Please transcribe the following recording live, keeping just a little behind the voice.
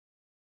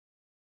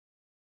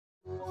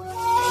Now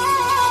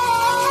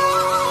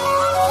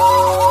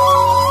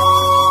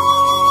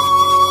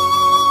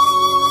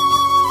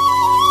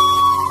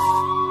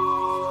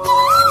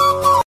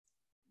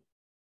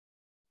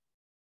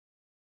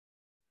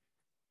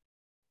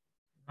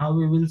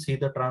we will see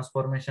the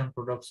transformation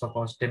products of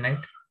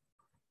austenite.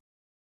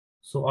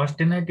 So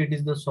austenite, it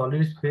is the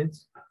solid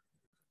phase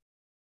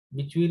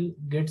which will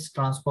gets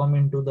transformed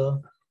into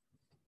the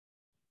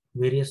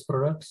various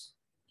products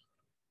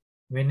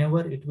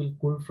whenever it will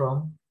cool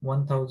from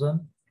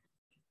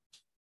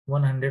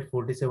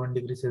 1147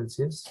 degrees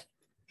Celsius.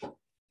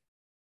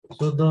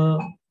 So the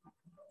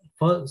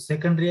first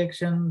second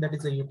reaction, that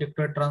is a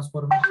eutectoid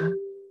transformation,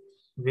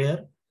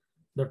 where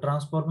the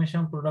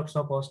transformation products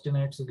of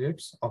austenites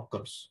gets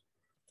occurs.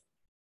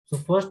 So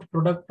first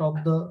product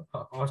of the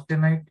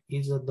austenite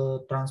is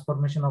the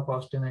transformation of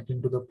austenite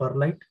into the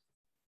perlite.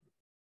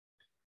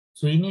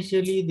 So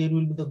initially there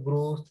will be the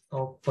growth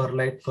of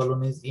perlite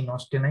colonies in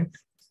austenite.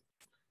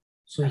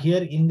 So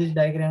here in this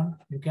diagram,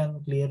 you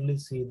can clearly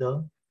see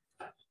the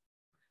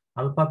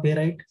alpha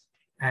ferrite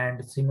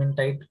and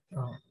cementite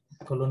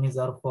colonies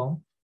are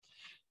formed,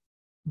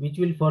 which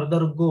will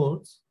further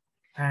go,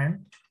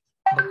 and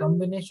the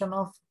combination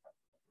of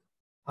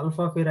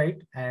alpha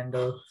ferrite and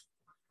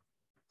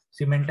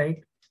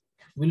cementite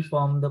will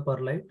form the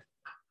perlite.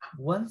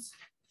 Once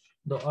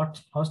the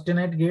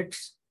austenite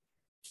gets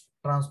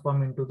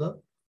transformed into the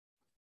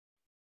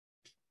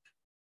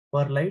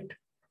perlite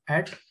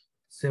at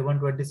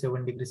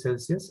 727 degrees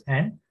Celsius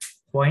and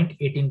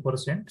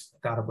 0.18%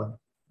 carbon.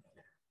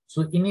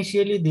 So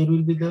initially there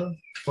will be the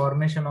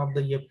formation of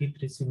the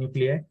Fe3C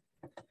nuclei.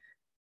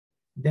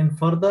 Then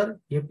further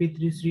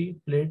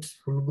Fe3C plates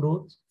full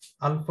growth,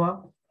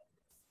 alpha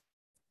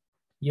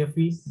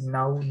Fe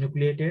now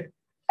nucleated,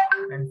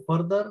 and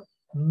further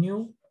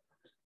new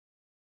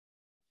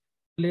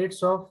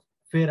plates of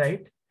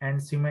ferrite and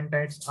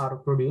cementites are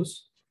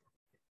produced,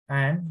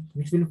 and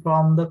which will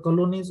form the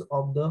colonies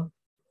of the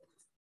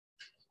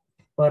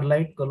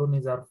perlite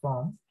colonies are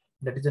formed.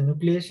 That is a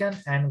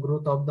nucleation and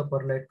growth of the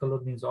perlite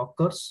colonies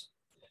occurs,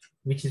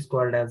 which is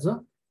called as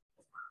a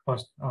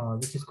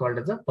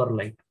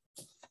perlite.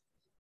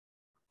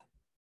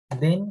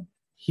 Then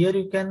here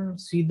you can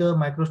see the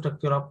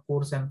microstructure of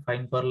coarse and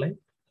fine perlite.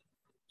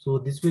 So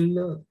this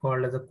will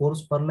called as a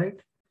coarse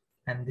perlite,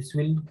 and this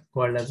will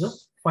called as a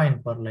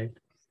fine perlite.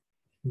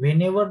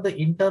 Whenever the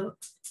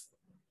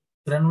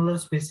intergranular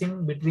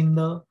spacing between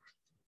the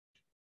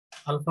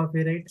alpha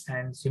ferrite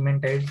and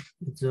cementite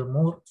is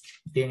more,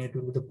 then it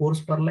will be the coarse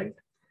perlite.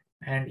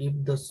 And if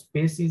the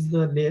space is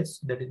the less,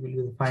 that it will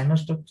be the finer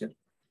structure,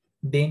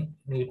 then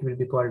it will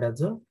be called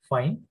as a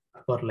fine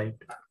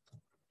perlite.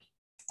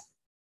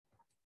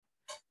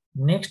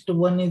 Next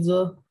one is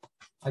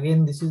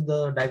again, this is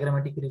the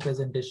diagrammatic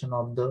representation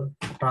of the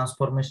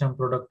transformation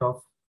product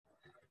of,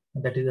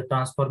 that is the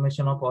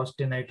transformation of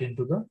austenite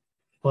into the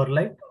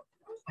perlite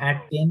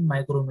at 10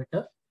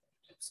 micrometer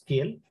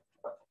scale.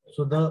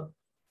 So the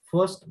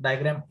first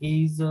diagram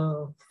A is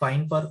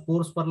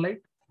coarse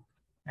perlite,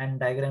 and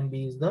diagram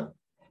B is the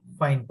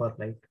fine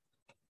perlite.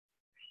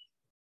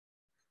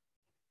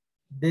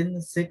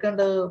 Then second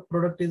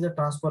product is the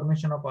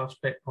transformation of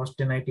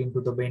austenite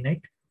into the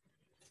bainite.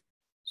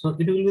 So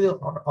it will be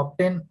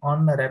obtained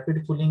on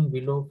rapid cooling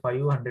below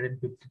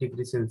 550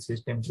 degrees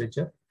Celsius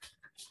temperature.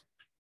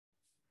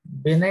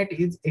 Bainite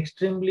is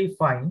extremely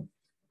fine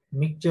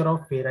mixture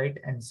of ferrite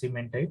and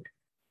cementite.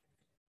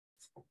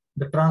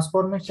 The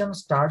transformation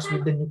starts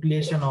with the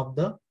nucleation of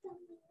the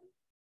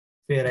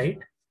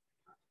ferrite.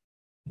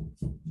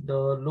 The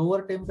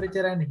lower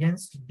temperature and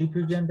hence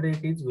diffusion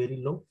rate is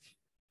very low.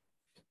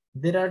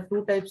 There are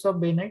two types of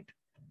bainite,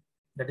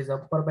 that is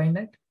upper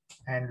bainite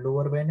and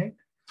lower bainite.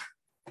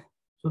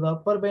 So the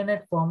upper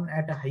bainite formed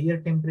at a higher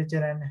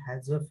temperature and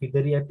has a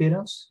feathery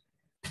appearance,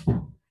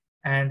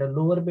 and a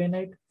lower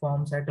bainite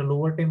forms at a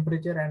lower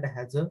temperature and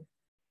has a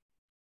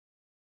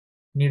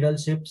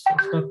needle-shaped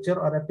structure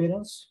or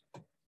appearance.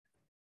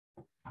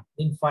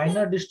 In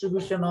finer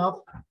distribution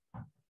of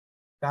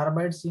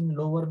carbides in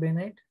lower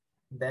bainite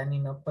than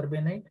in upper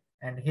bainite,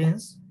 and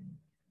hence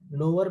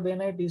lower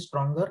bainite is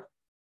stronger,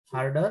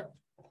 harder,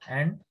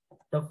 and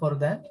tougher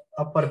than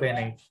upper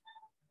bainite.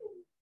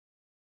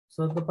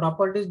 So the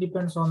properties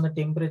depends on the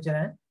temperature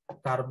and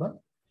carbon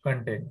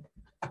content.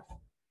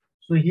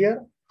 So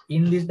here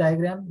in this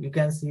diagram, you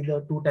can see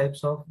the two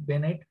types of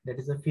bainite, that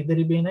is a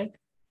feathery bainite,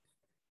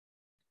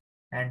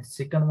 and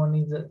second one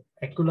is a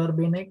acular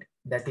bainite,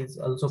 that is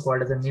also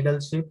called as a needle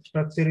shaped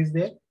structure is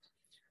there,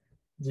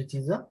 which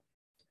is a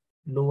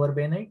lower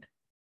bainite.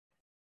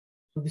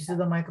 So this is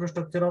the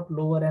microstructure of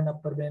lower and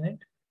upper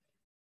bainite.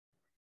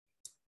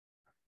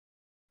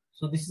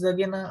 So this is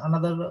again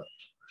another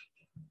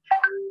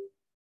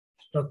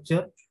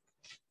structure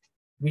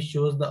which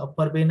shows the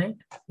upper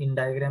bainite in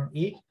diagram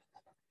A.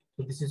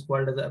 So this is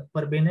called as the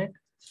upper bainite,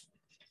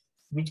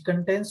 which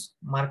contains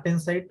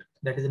martensite,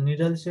 that is a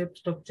needle shaped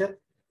structure,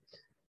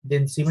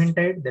 then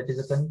cementite, that is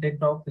a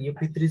content of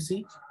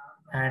Fe3C,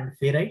 and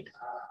ferrite.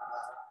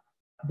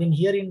 Then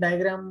here in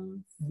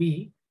diagram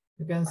B,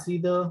 you can see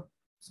the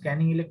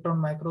scanning electron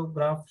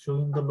micrograph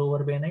showing the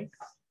lower bainite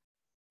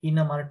in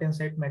a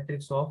martensite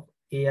matrix of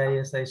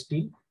AISI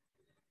steel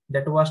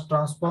that was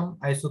transformed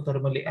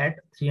isothermally at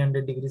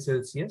 300 degrees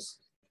Celsius.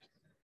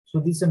 So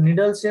this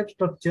needle shaped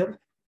structure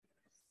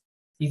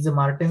is a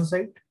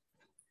martensite.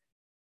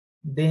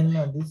 Then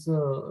this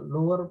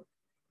lower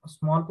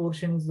small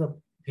portion is the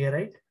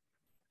ferrite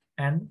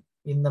and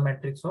in the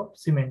matrix of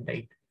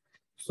cementite.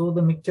 So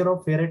the mixture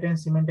of ferrite and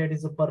cementite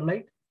is a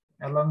perlite.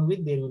 Along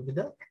with there will be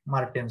the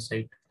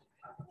martensite.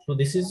 So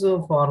this is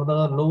for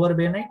the lower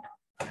bainite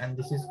and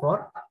this is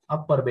for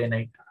upper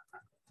bainite.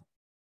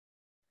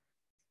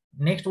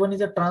 Next one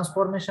is a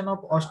transformation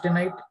of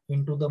austenite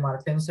into the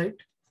martensite.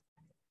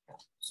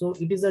 So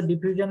it is a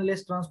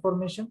diffusion-less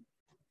transformation.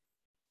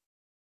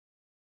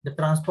 The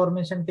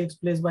transformation takes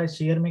place by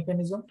shear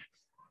mechanism.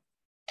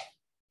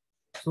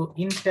 So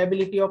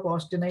instability of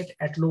austenite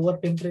at lower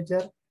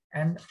temperature,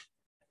 and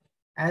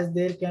as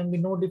there can be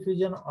no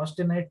diffusion,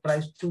 austenite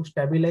tries to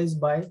stabilize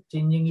by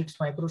changing its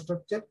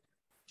microstructure.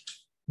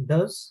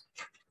 Thus,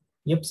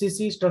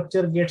 FCC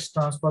structure gets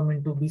transformed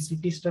into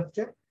BCT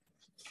structure.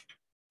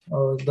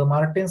 The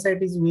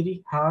martensite is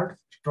very hard,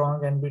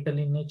 strong, and brittle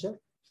in nature.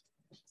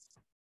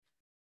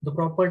 The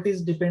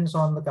properties depends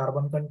on the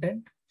carbon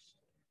content.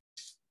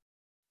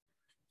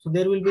 So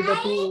there will be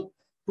the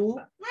two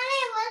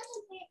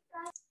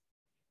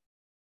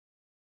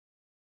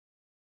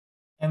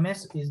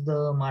MS is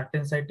the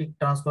martensitic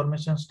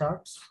transformation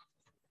starts.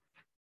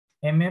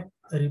 MF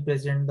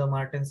represent the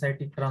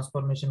martensitic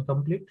transformation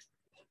complete.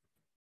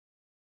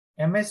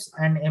 MS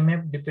and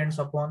MF depends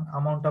upon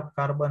amount of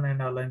carbon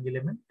and alloying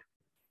element.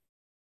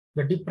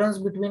 The difference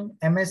between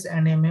MS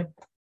and MF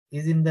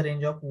is in the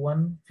range of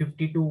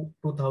 150 to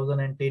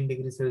 2010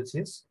 degrees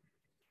Celsius.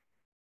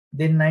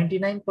 Then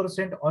 99%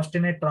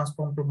 austenite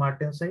transformed to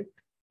martensite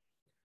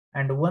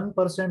and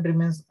 1%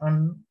 remains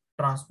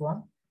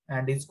untransformed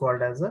and is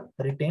called as a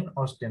retained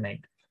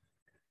austenite.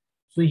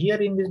 So here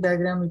in this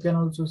diagram, you can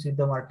also see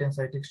the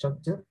martensitic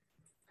structure.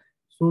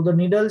 So the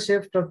needle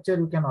shaped structure,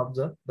 you can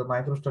observe the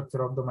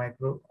microstructure of the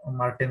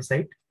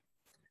martensite,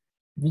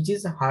 which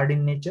is hard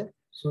in nature.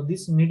 So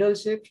this needle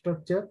shaped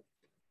structure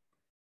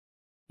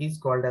is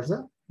called as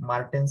a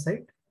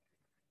martensite.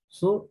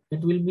 So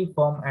it will be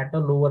formed at a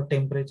lower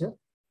temperature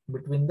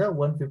between the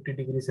 150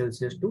 degrees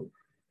Celsius to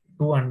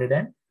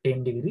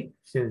 210 degrees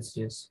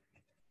Celsius.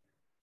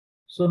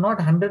 So not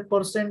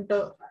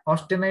 100%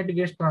 austenite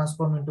gets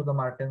transformed into the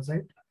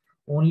martensite.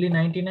 Only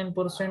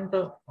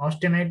 99%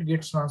 austenite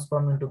gets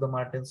transformed into the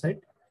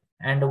martensite,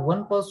 and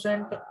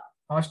 1%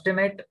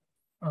 austenite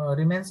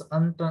remains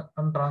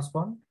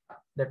untransformed.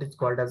 That is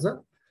called as a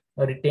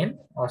retained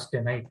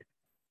austenite.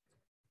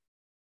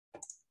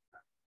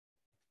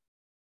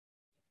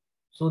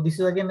 So this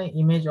is again an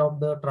image of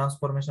the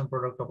transformation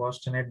product of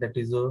austenite, that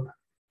is a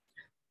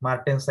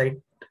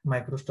martensite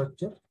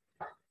microstructure.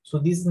 So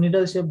this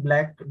needle shape,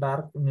 black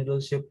dark needle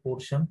shape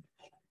portion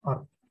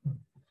or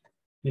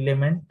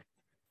element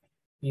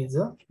is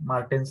a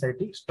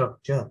martensitic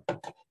structure.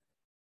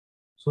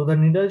 So the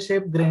needle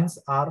shape grains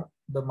are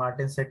the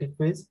martensitic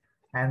phase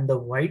and the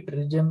white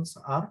regions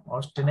are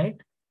austenite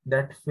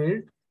that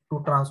failed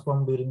to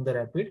transform during the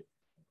rapid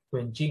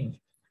quenching.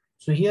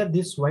 So here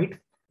this white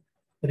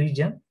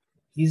region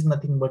is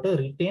nothing but a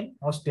retained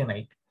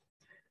austenite,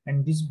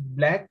 and this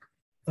black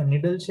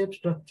needle shape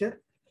structure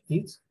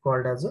is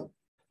called as a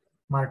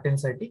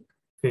martensitic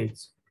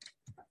phase.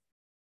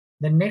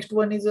 The next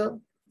one is a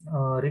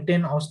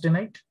retained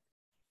austenite.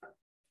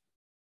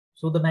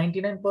 So the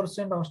 99%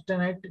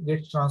 austenite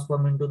gets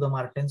transformed into the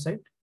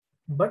martensite,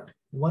 but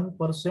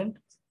 1%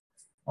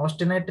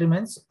 austenite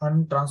remains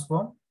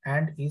untransformed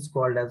and is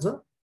called as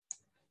a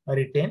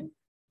retained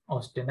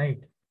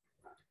austenite.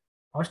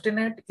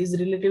 Austenite is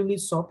relatively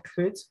soft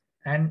phase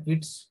and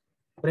its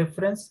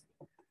preference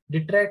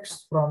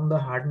detracts from the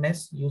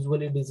hardness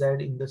usually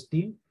desired in the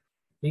steel,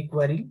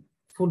 requiring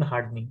full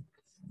hardening.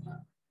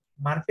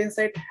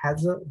 Martensite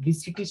has a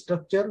BCT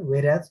structure,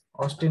 whereas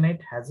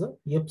austenite has a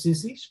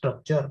FCC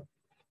structure.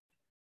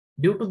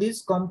 Due to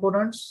these,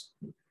 components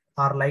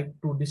are like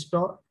to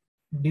distort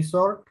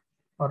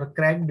or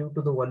crack due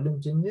to the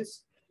volume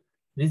changes,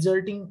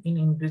 resulting in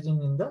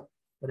increasing in the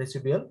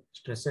residual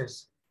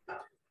stresses.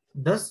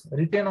 Thus,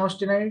 retained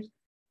austenite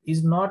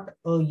is not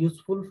a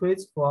useful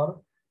phase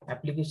for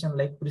application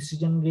like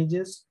precision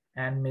gauges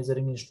and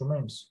measuring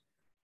instruments.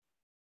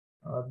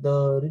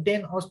 The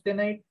retained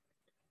austenite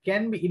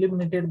can be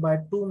eliminated by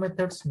two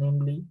methods,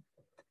 namely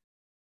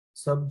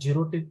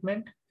sub-zero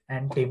treatment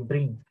and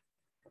tempering.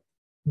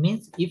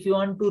 Means if you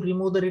want to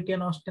remove the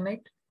retained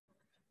austenite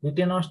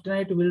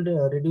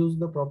will reduce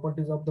the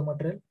properties of the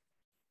material.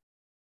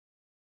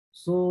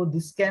 So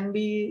this can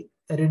be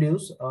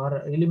reduced,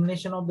 or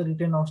elimination of the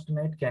retained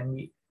austenite can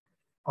be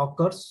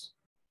occurs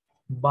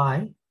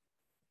by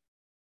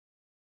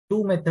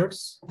two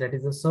methods, that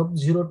is a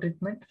sub-zero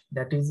treatment,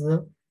 that is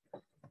a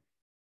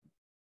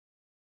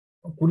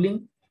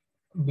cooling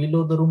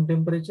below the room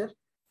temperature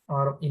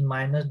or in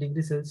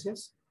 -degree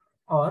Celsius,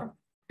 or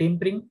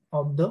tempering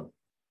of the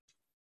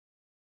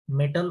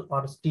metal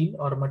or steel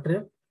or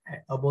material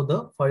above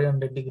the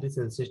 500 degrees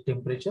Celsius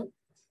temperature,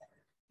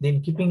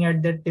 then keeping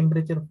at that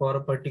temperature for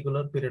a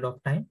particular period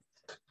of time,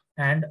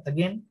 and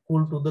again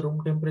cool to the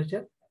room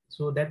temperature.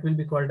 So that will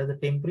be called as a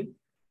tempering,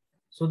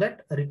 so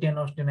that retained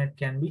austenite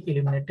can be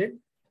eliminated,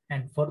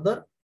 and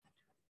further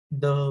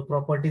the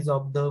properties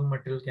of the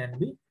material can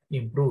be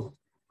improved.